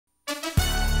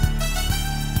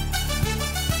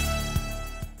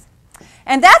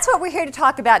And that's what we're here to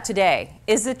talk about today,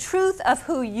 is the truth of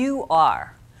who you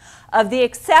are, of the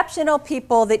exceptional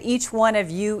people that each one of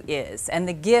you is, and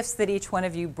the gifts that each one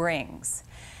of you brings.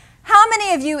 How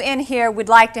many of you in here would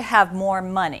like to have more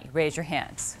money? Raise your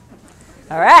hands.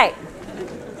 All right.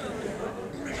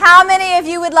 How many of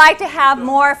you would like to have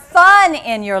more fun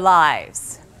in your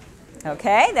lives?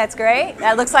 Okay, that's great.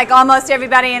 That looks like almost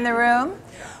everybody in the room.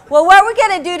 Well, what we're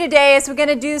going to do today is we're going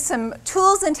to do some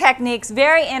tools and techniques,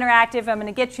 very interactive. I'm going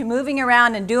to get you moving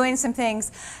around and doing some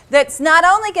things that's not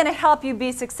only going to help you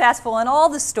be successful in all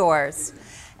the stores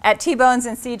at T-Bones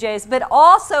and CJ's, but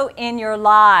also in your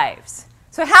lives.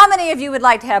 So how many of you would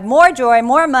like to have more joy,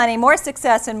 more money, more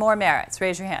success, and more merits?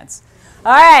 Raise your hands.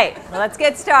 All right, well, let's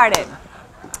get started.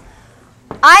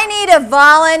 I need a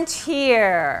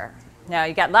volunteer. Now,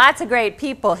 you got lots of great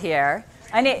people here.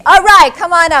 All right,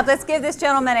 come on up. Let's give this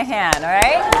gentleman a hand, all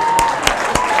right?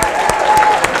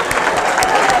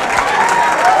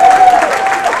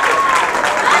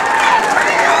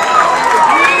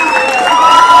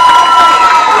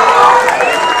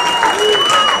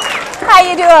 How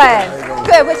you doing?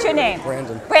 Good. What's your name?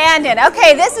 Brandon. Brandon.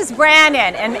 Okay, this is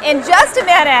Brandon. And in just a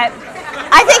minute,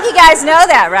 I think you guys know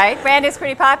that, right? Brandon's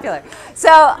pretty popular. So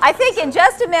I think in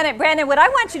just a minute, Brandon, what I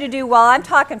want you to do while I'm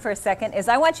talking for a second is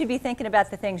I want you to be thinking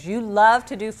about the things you love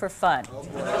to do for fun.